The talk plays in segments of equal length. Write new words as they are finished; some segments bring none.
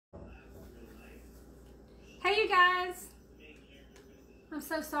guys, I'm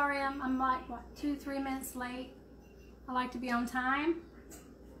so sorry. I'm like, what, 2-3 minutes late. I like to be on time.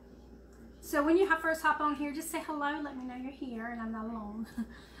 So when you first hop on here, just say hello. Let me know you're here and I'm not alone.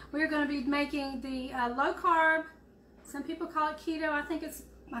 We're going to be making the low carb. Some people call it keto. I think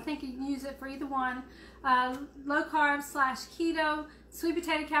you can use it for either one. Low carb / keto sweet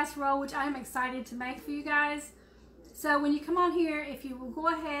potato casserole, which I'm excited to make for you guys. So when you come on here, if you will go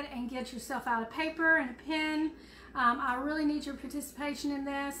ahead and get yourself out a paper and a pen, I really need your participation in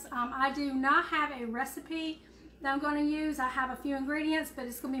this. I do not have a recipe that I'm going to use. I have a few ingredients, but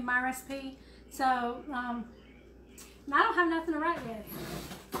it's going to be my recipe. So I don't have nothing to write with.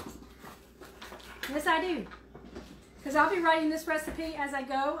 Yes, I do. Because I'll be writing this recipe as I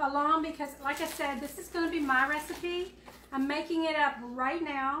go along because, like I said, this is going to be my recipe. I'm making it up right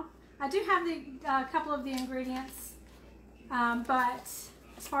now. I do have a couple of the ingredients, but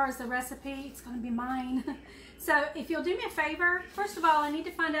as far as the recipe, it's going to be mine. So if you'll do me a favor, first of all, I need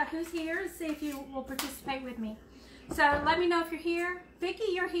to find out who's here and see if you will participate with me. So let me know if you're here. Vicki,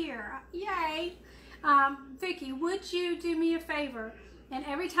 you're here. Yay. Vicki, would you do me a favor? And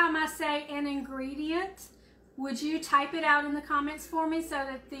every time I say an ingredient, would you type it out in the comments for me so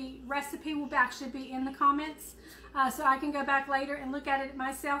that the recipe will actually be in the comments so I can go back later and look at it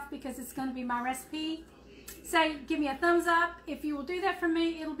myself because it's going to be my recipe. Say, give me a thumbs up. If you will do that for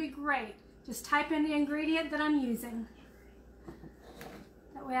me, it'll be great. Just type in the ingredient that I'm using.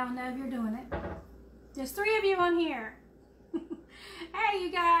 That way I'll know if you're doing it. There's 3 of you on here. Hey,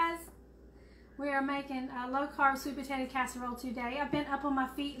 you guys. We are making a low-carb sweet potato casserole today. I've been up on my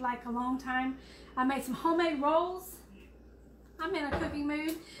feet like a long time. I made some homemade rolls. I'm in a cooking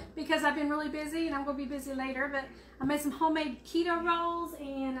mood because I've been really busy and I'm going to be busy later. But I made some homemade keto rolls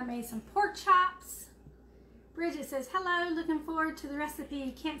and I made some pork chops. Bridget says, hello, looking forward to the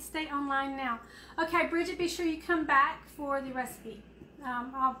recipe. Can't stay online now. Okay, Bridget, be sure you come back for the recipe.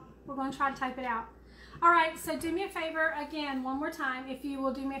 We're going to try to type it out. All right, so do me a favor again, one more time. If you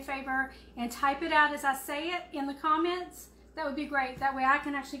will do me a favor and type it out as I say it in the comments, that would be great. That way I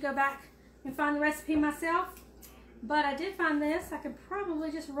can actually go back and find the recipe myself. But I did find this. I could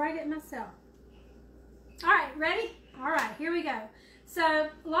probably just write it myself. All right, ready? All right, here we go. So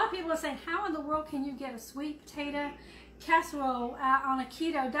a lot of people are saying, how in the world can you get a sweet potato casserole on a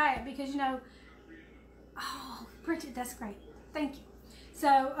keto diet? Because, you know, oh, Bridget, that's great. Thank you.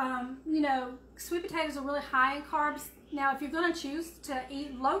 So, you know, sweet potatoes are really high in carbs. Now, if you're going to choose to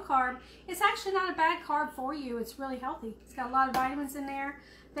eat low carb, it's actually not a bad carb for you. It's really healthy. It's got a lot of vitamins in there,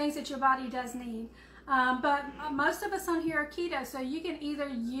 things that your body does need. But most of us on here are keto, so you can either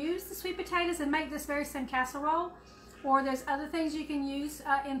use the sweet potatoes and make this very same casserole, or there's other things you can use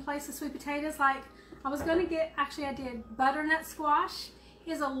in place of sweet potatoes. Like I was going to get, actually I did butternut squash.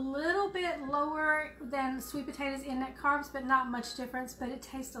 Is a little bit lower than sweet potatoes in net carbs, but not much difference, but it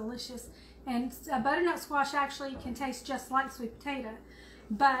tastes delicious. And butternut squash actually can taste just like sweet potato.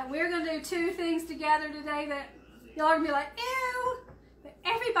 But we're going to do 2 things together today that y'all are going to be like, ew! But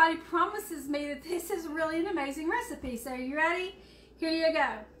everybody promises me that this is really an amazing recipe. So are you ready? Here you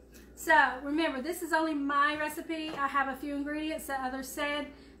go. So remember, this is only my recipe. I have a few ingredients that others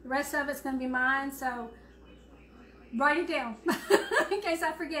said. The rest of it's going to be mine. So write it down in case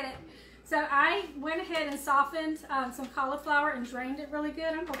I forget it. So I went ahead and softened some cauliflower and drained it really good.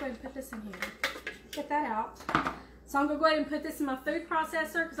 I'm going to go ahead and put this in here. Get that out. So I'm going to go ahead and put this in my food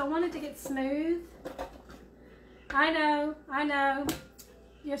processor because I want it to get smooth. I know.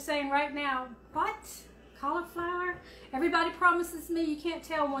 You're saying right now, what? Cauliflower? Everybody promises me you can't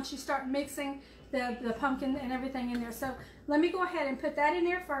tell once you start mixing the pumpkin and everything in there. So let me go ahead and put that in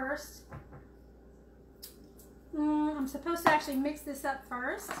there first. I'm supposed to actually mix this up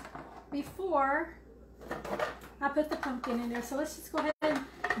first before I put the pumpkin in there. So let's just go ahead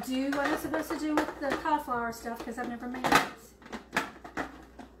and do what I'm supposed to do with the cauliflower stuff because I've never made it.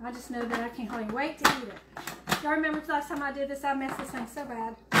 I just know that I can't hardly wait to eat it. Y'all remember the last time I did this, I messed this thing so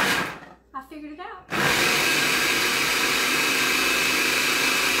bad. I figured it out.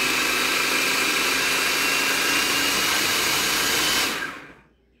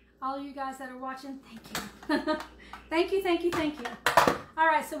 All of you guys that are watching, thank you. thank you. All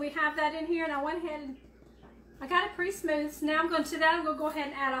right, so we have that in here, and I went ahead and I got it pretty smooth. So now I'm going to go ahead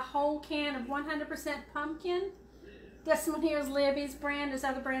and add a whole can of 100% pumpkin. This one here is Libby's brand. There's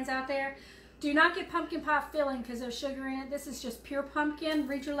other brands out there. Do not get pumpkin pie filling because there's sugar in it. This is just pure pumpkin.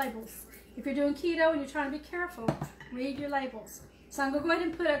 Read your labels. If you're doing keto and you're trying to be careful, read your labels. So I'm going to go ahead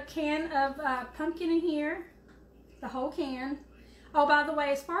and put a can of pumpkin in here, the whole can. Oh, by the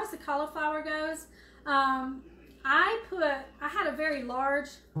way, as far as the cauliflower goes, I had a very large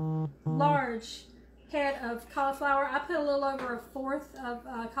head of cauliflower. I put a little over 1/4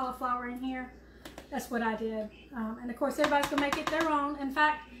 of cauliflower in here. That's what I did. And of course, everybody's gonna make it their own. In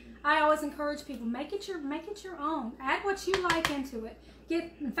fact, I always encourage people, make it your own. Add what you like into it.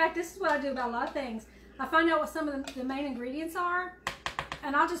 In fact, this is what I do about a lot of things. I find out what some of the main ingredients are,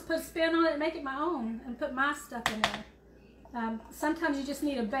 and I'll just put a spin on it and make it my own and put my stuff in there. Sometimes you just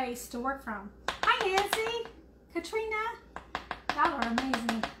need a base to work from. Hi, Nancy, Katrina. Y'all are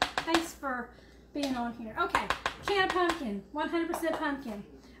amazing. Thanks for being on here. Okay, can of pumpkin, 100% pumpkin.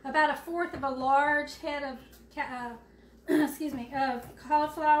 About 1/4 of a large head of of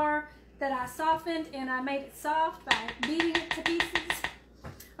cauliflower that I softened, and I made it soft by beating it to pieces.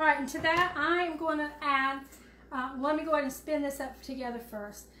 All right, and to that I am going to add, let me go ahead and spin this up together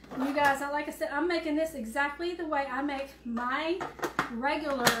first. And you guys, like I said, I'm making this exactly the way I make my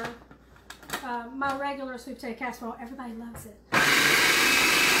regular sweet potato casserole. Everybody loves it.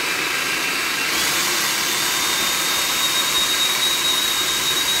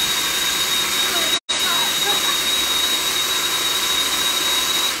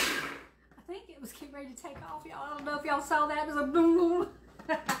 To take off, y'all. I don't know if y'all saw that. It was a boom boom.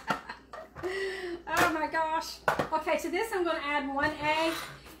 Oh my gosh. Okay, to this I'm going to add 1 egg.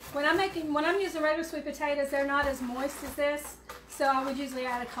 When I'm using regular sweet potatoes, they're not as moist as this, so I would usually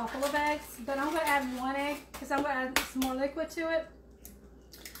add a couple of eggs. But I'm going to add 1 egg because I'm going to add some more liquid to it.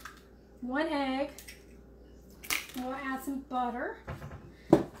 1 egg. I'm going to add some butter.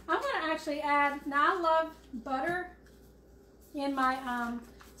 I'm going to actually add. Now I love butter in my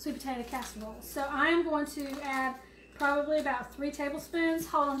sweet potato casserole. So I'm going to add probably about 3 tablespoons.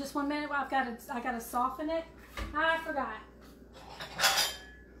 Hold on just 1 minute. Well, I gotta soften it. I forgot.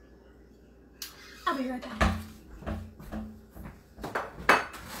 I'll be right back.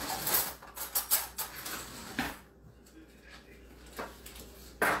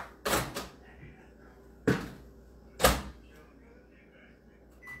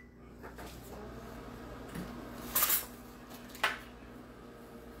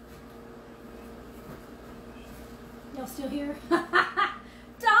 Y'all still here?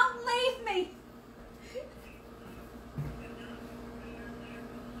 Don't leave me!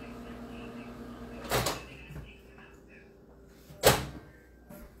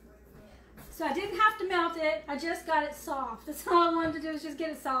 So I didn't have to melt it, I just got it soft. That's all I wanted to do, was just get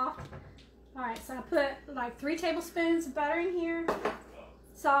it soft. Alright, so I put like 3 tablespoons of butter in here.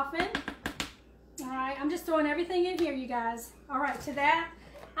 Soften. Alright, I'm just throwing everything in here, you guys. Alright, to that,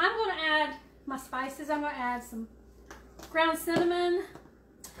 I'm going to add my spices. I'm going to add some ground cinnamon,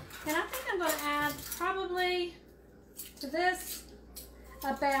 and I think I'm going to add probably to this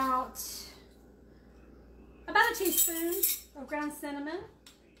about a teaspoon of ground cinnamon.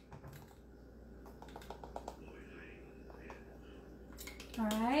 All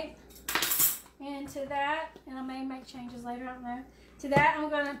right, and to that, and I may make changes later, I don't know. To that, I'm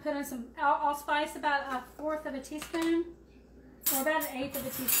going to put in some allspice, about 1/4 of a teaspoon, or about 1/8 of a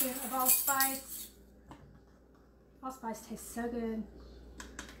teaspoon of allspice. Allspice tastes so good.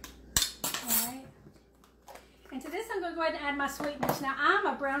 All right. And to this, I'm going to go ahead and add my sweeteners. Now, I'm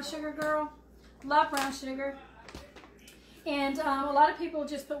a brown sugar girl. Love brown sugar. And a lot of people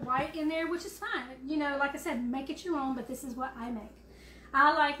just put white in there, which is fine. You know, like I said, make it your own, but this is what I make.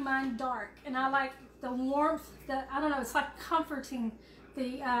 I like mine dark, and I like the warmth. I don't know, it's like comforting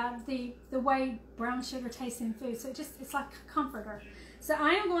the way brown sugar tastes in food. So it's like a comforter. So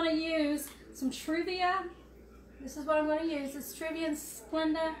I am going to use some Truvia. This is what I'm going to use. It's Truvia and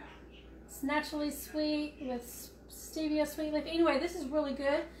Splenda. It's naturally sweet with stevia sweet leaf. Anyway, this is really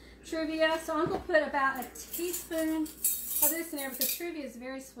good. Truvia. So I'm going to put about a teaspoon of this in there because Truvia is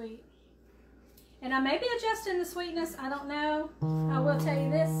very sweet. And I may be adjusting the sweetness. I don't know. I will tell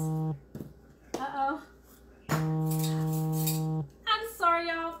you this. Uh-oh. I'm sorry,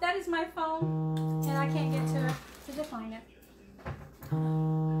 y'all. That is my phone. And I can't get to it to decline it.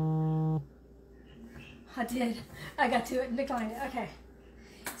 I did. I got to it and declined it. Okay.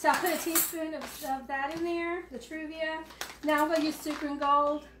 So I put a teaspoon of that in there, the Truvia. Now I'm going to use Super and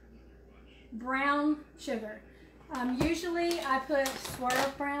Gold brown sugar. Usually I put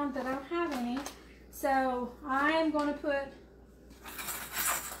swirl brown, but I don't have any. So I am going to put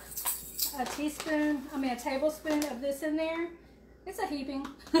a tablespoon of this in there. It's a heaping.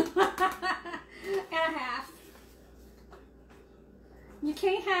 And a half. You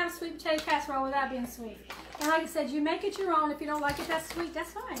can't have sweet potato casserole without being sweet. And like I said, you make it your own. If you don't like it that sweet,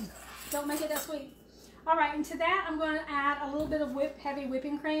 that's fine. Don't make it that sweet. All right, and to that, I'm going to add a little bit of heavy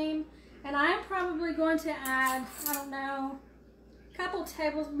whipping cream. And I'm probably going to add, I don't know,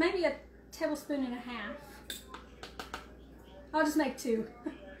 maybe a tablespoon and a half. I'll just make 2.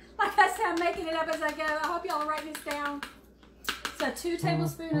 Like I said, I'm making it up as I go. I hope y'all are writing this down. So 2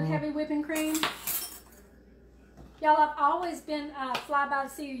 tablespoons of heavy whipping cream. Y'all, I've always been a fly by the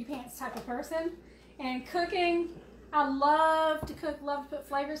seat of your pants type of person. And cooking, I love to cook, love to put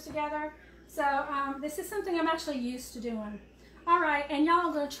flavors together. So this is something I'm actually used to doing. All right, and y'all,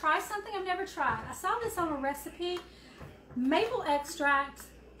 I'm gonna try something I've never tried. I saw this on a recipe, maple extract.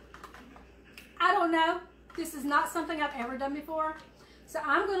 I don't know. This is not something I've ever done before. So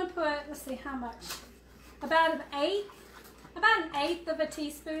I'm gonna put, let's see how much, about an eighth of a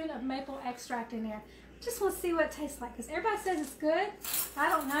teaspoon of maple extract in there. Just want to see what it tastes like, because everybody says it's good. I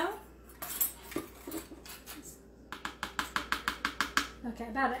don't know. Okay,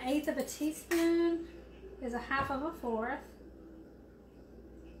 about an eighth of a teaspoon is a half of a fourth.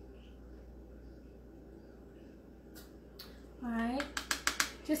 All right,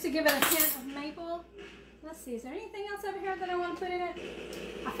 just to give it a hint of maple. Let's see, is there anything else over here that I want to put in it?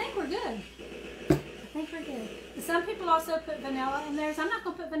 I think we're good. I think we're good. But some people also put vanilla in theirs. I'm not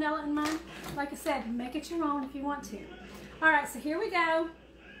going to put vanilla in mine. Like I said, make it your own if you want to. All right, so here we go.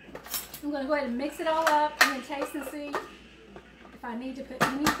 I'm going to go ahead and mix it all up and then taste and see if I need to put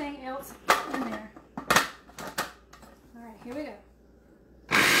anything else in there. All right, here we go.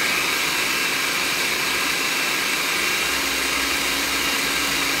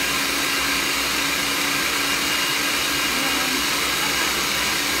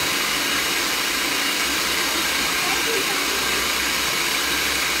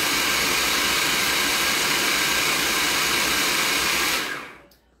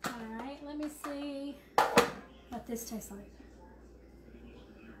 This tastes like.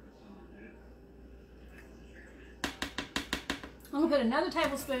 I'm gonna put another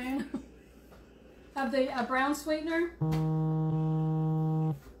tablespoon of the brown sweetener. I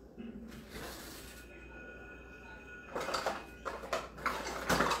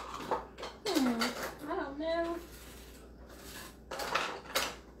don't know.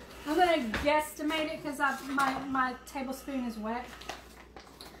 I'm gonna guesstimate it because my tablespoon is wet.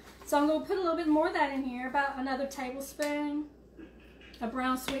 So I'm going to put a little bit more of that in here, about another tablespoon of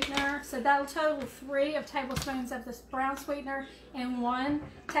brown sweetener. So that'll total 3 tablespoons of this brown sweetener and 1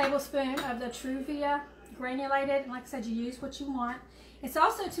 tablespoon of the Truvia granulated. And like I said, you use what you want. It's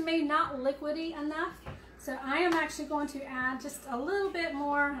also, to me, not liquidy enough. So I am actually going to add just a little bit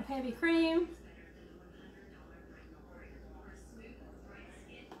more of heavy cream.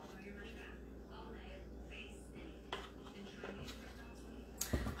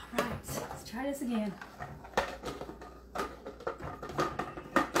 Let's try this again.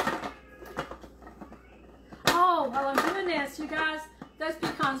 Oh, while I'm doing this, you guys, those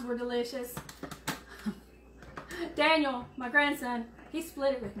pecans were delicious. Daniel, my grandson, he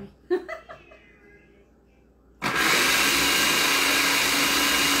split it with me.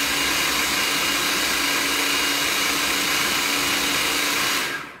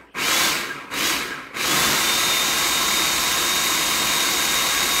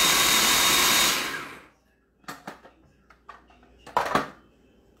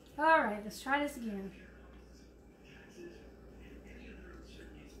 Let's try this again.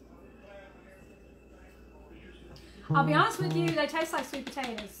 I'll be honest with you, they taste like sweet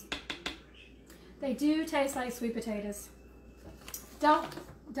potatoes. They do taste like sweet potatoes. Don't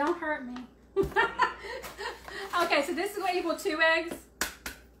hurt me. Okay, so this is going to equal 2 eggs.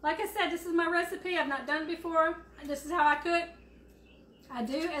 Like I said, this is my recipe. I've not done it before. This is how I cook. I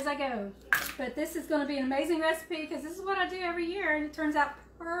do as I go. But this is going to be an amazing recipe because this is what I do every year and it turns out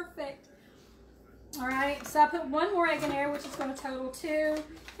perfect. All right, so I put 1 more egg in there, which is going to total 2,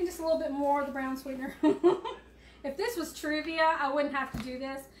 and just a little bit more of the brown sweetener. If this was Truvia, I wouldn't have to do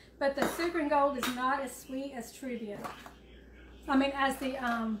this, but the Super and Gold is not as sweet as Truvia. I mean, as the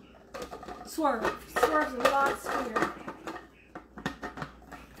Swerve. Swerve's a lot sweeter.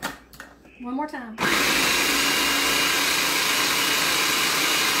 One more time.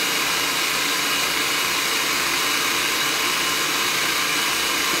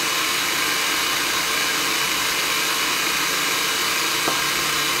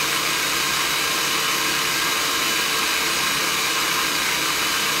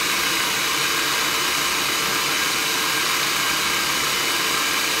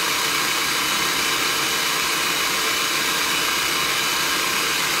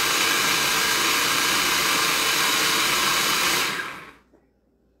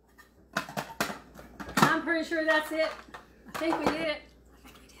 Sure that's it. I think we did it.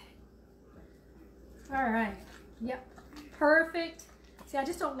 All right. Yep. Perfect. See, I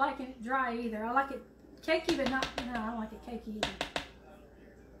just don't like it dry either. I like it cakey, but not, no, I don't like it cakey either.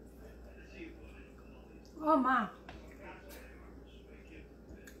 Oh my.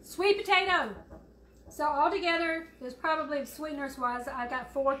 Sweet potato. So altogether, there's probably, sweeteners wise, I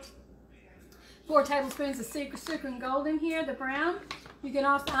got 4 tablespoons of sugar and gold in here, the brown. You can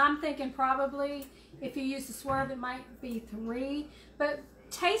also, I'm thinking probably if you use the swerve, it might be 3. But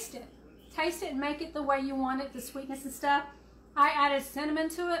taste it. Taste it and make it the way you want it, the sweetness and stuff. I added cinnamon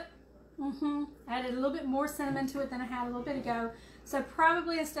to it. Added a little bit more cinnamon to it than I had a little bit ago. So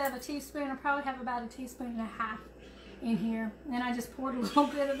probably instead of a teaspoon, I probably have about 1.5 teaspoons in here. And I just poured a little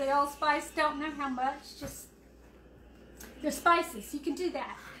bit of the allspice. Don't know how much. Just, they're spices. You can do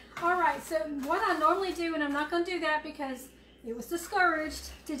that. All right, so what I normally do, and I'm not going to do that because it was discouraged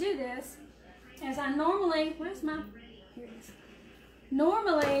to do this, is I normally, where's my, here it is.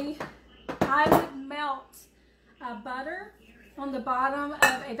 Normally, I would melt butter on the bottom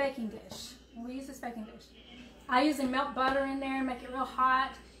of a baking dish. We use this baking dish. I usually melt butter in there and make it real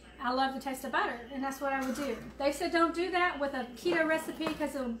hot. I love the taste of butter, and that's what I would do. They said don't do that with a keto recipe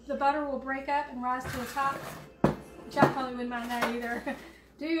because the butter will break up and rise to the top, which I probably wouldn't mind that either,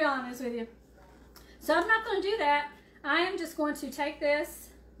 to be honest with you. So I'm not going to do that. I am just going to take this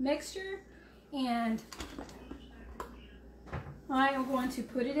mixture and I am going to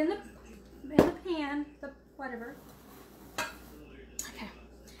put it in the pan, whatever. Okay.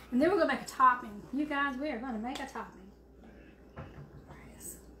 And then we're going to make a topping. You guys, we are going to make a topping.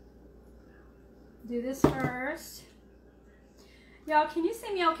 Do this first. Y'all, can you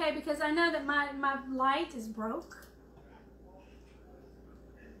see me okay? Because I know that my light is broke.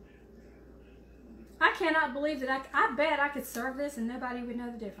 I cannot believe that I bet I could serve this and nobody would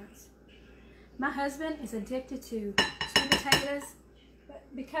know the difference. My husband is addicted to sweet potatoes, but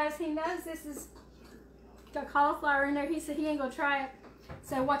because he knows this is got cauliflower in there, he said he ain't gonna try it.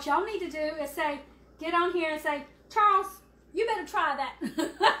 So what y'all need to do is say, get on here and say, Charles, you better try that.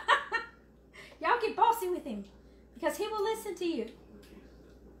 Y'all get bossy with him because he will listen to you.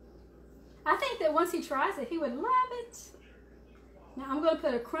 I think that once he tries it, he would love it. Now I'm going to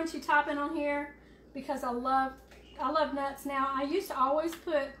put a crunchy topping on here because I love nuts. Now I used to always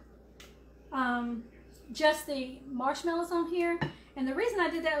put just the marshmallows on here, and the reason I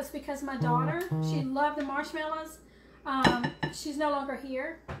did that was because my daughter, she loved the marshmallows. She's no longer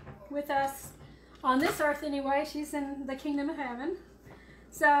here with us on this earth anyway. She's in the kingdom of heaven.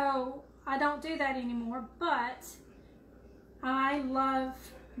 So I don't do that anymore, but I love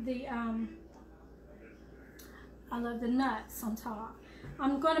the nuts on top.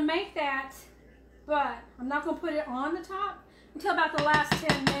 I'm going to make that, but I'm not going to put it on the top until about the last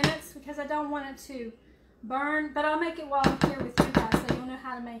 10 minutes because I don't want it to burn, but I'll make it while I'm here with you guys so you'll know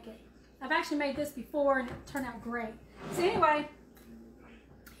how to make it. I've actually made this before and it turned out great. So anyway,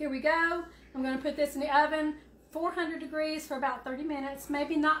 here we go. I'm going to put this in the oven, 400 degrees for about 30 minutes,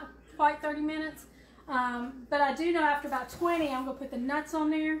 maybe not quite 30 minutes, but I do know after about 20 I'm going to put the nuts on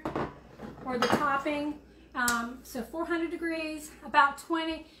there or the topping. So 400 degrees, about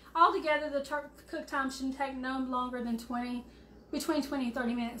 20. Altogether the cook time shouldn't take no longer than between 20 and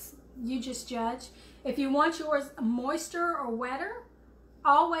 30 minutes. You just judge. If you want yours moister or wetter,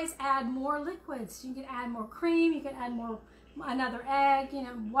 always add more liquids. You can add more cream, you can add another egg, you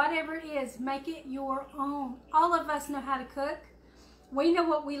know, whatever it is, make it your own. All of us know how to cook. We know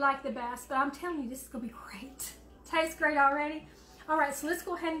what we like the best, but I'm telling you, this is going to be great. Tastes great already. All right, so let's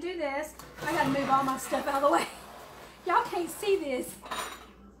go ahead and do this. I got to move all my stuff out of the way. Y'all can't see this,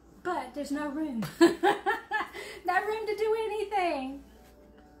 but there's no room. No room to do anything.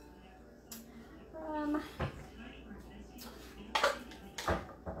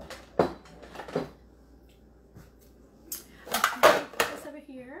 Put this over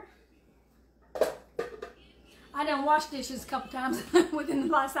here. I done washed dishes a couple times within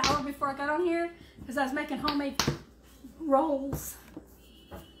the last hour before I got on here because I was making homemade rolls.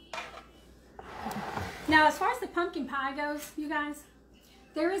 Now, as far as the pumpkin pie goes, you guys,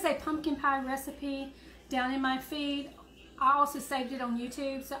 there is a pumpkin pie recipe down in my feed. I also saved it on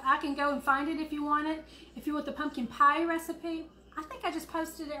YouTube, so I can go and find it if you want it. If you want the pumpkin pie recipe, I think I just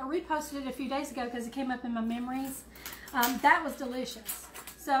posted it or reposted it a few days ago because it came up in my memories. That was delicious.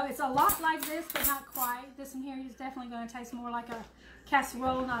 So it's a lot like this, but not quite. This one here is definitely going to taste more like a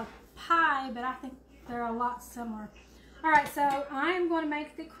casserole, not a pie, but I think they're a lot similar. All right, so I am going to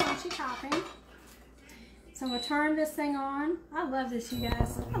make the crunchy topping. So I'm going to turn this thing on. I love this, you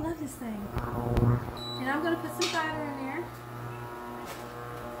guys. I love this thing. And I'm going to put some batter in there.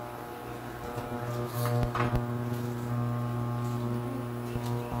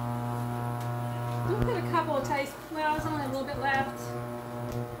 I'm going to put a couple of taste. Well, there's only a little bit left.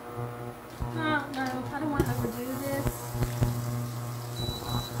 No, I don't want to overdo this.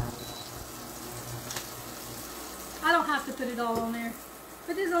 I don't have to put it all on there.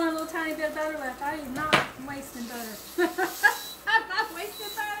 But there's only a little tiny bit of butter left. I am not wasting butter. I'm not wasting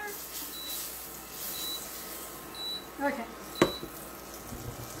butter. Okay.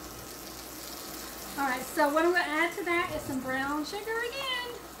 Alright, so what I'm going to add to that is some brown sugar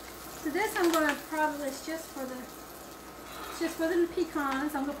again. So this I'm going to probably, it's just for the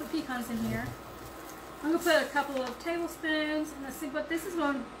pecans. I'm going to put pecans in here. I'm going to put a couple of tablespoons, and let's see what this is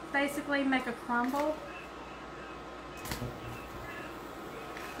going to basically make a crumble.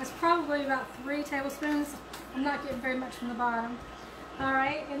 That's probably about 3 tablespoons. I'm not getting very much from the bottom.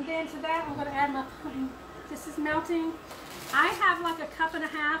 Alright, and then to that I'm going to add my, this is melting. I have like 1.5 cups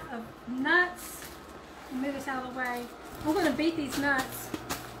of nuts. Move this out of the way. I'm going to beat these nuts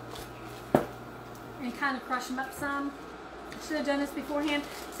and kind of crush them up some. I should have done this beforehand,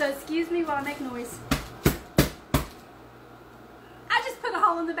 so excuse me while I make noise. I just put a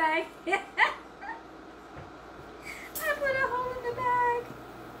hole in the bag. I put a hole in the bag.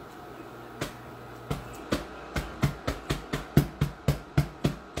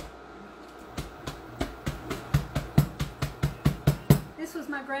 This was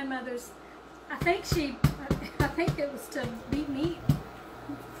my grandmother's. I think it was to beat meat,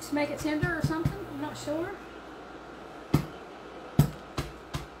 to make it tender or something. I'm not sure.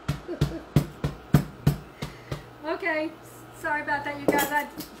 Okay, sorry about that, you guys.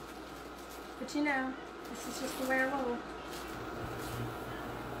 But you know, this is just the way I roll.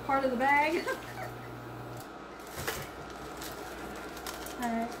 Part of the bag. All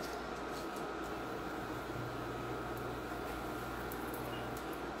right.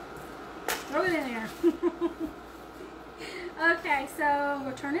 Throw it in there. Okay, so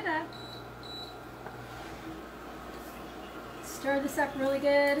we'll turn it up. Stir this up really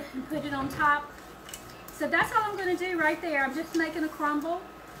good and put it on top. So that's all I'm going to do right there. I'm just making a crumble.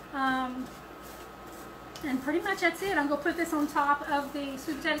 And pretty much that's it. I'm going to put this on top of the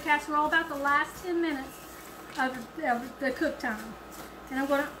sweet potato casserole about the last 10 minutes of the cook time. And I'm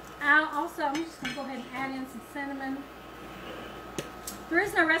going to I'm just going to go ahead and add in some cinnamon. There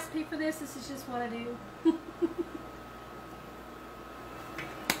is no recipe for this. This is just what I do.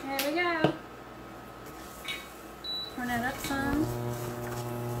 There we go. Turn that up some.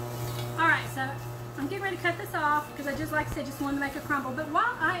 Alright, so I'm getting ready to cut this off because I just, like I said, just wanted to make a crumble. But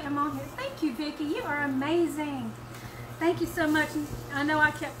while I am on here, thank you, Vicki. You are amazing. Thank you so much. I know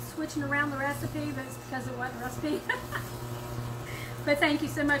I kept switching around the recipe, but it's because it wasn't a recipe. But thank you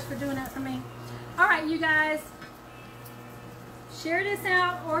so much for doing that for me. Alright, you guys. Share this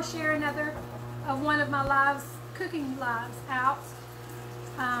out or share another of one of my lives, cooking lives out.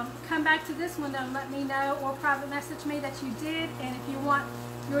 Come back to this one and let me know, or private message me that you did. And if you want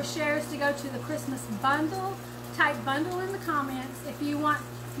your shares to go to the Christmas bundle, type bundle in the comments. If you want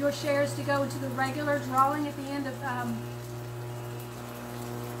your shares to go into the regular drawing at the end of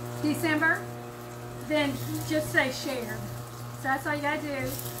December, then just say shared. So that's all you gotta do.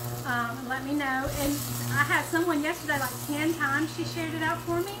 Let me know. And I had someone yesterday, like 10 times she shared it out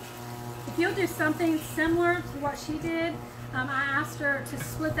for me. If you'll do something similar to what she did, I asked her to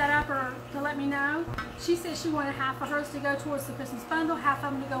split that up or to let me know. She said she wanted half of hers to go towards the Christmas bundle, half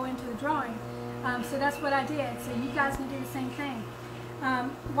of them to go into the drawing. So that's what I did. So you guys can do the same thing.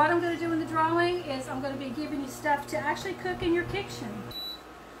 What I'm going to do in the drawing is I'm going to be giving you stuff to actually cook in your kitchen.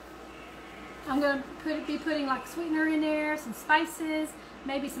 I'm going to be putting like sweetener in there, some spices,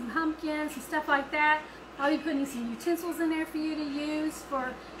 maybe some pumpkins, some stuff like that. I'll be putting some utensils in there for you to use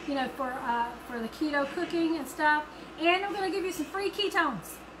for, you know, for the keto cooking and stuff. And I'm going to give you some free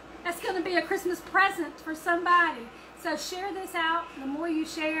ketones. That's going to be a Christmas present for somebody. So share this out. The more you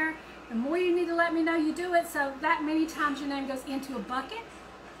share, the more you need to let me know you do it. So that many times your name goes into a bucket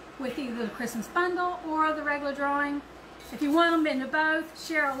with either the Christmas bundle or the regular drawing. If you want them into both,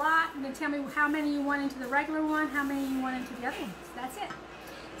 share a lot and then tell me how many you want into the regular one, how many you want into the other ones. That's it.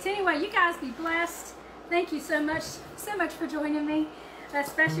 So anyway, you guys be blessed. Thank you so much for joining me,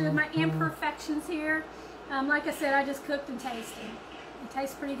 especially with my imperfections here. Like I said, I just cooked and tasted. It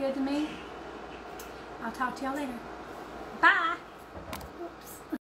tastes pretty good to me. I'll talk to y'all later.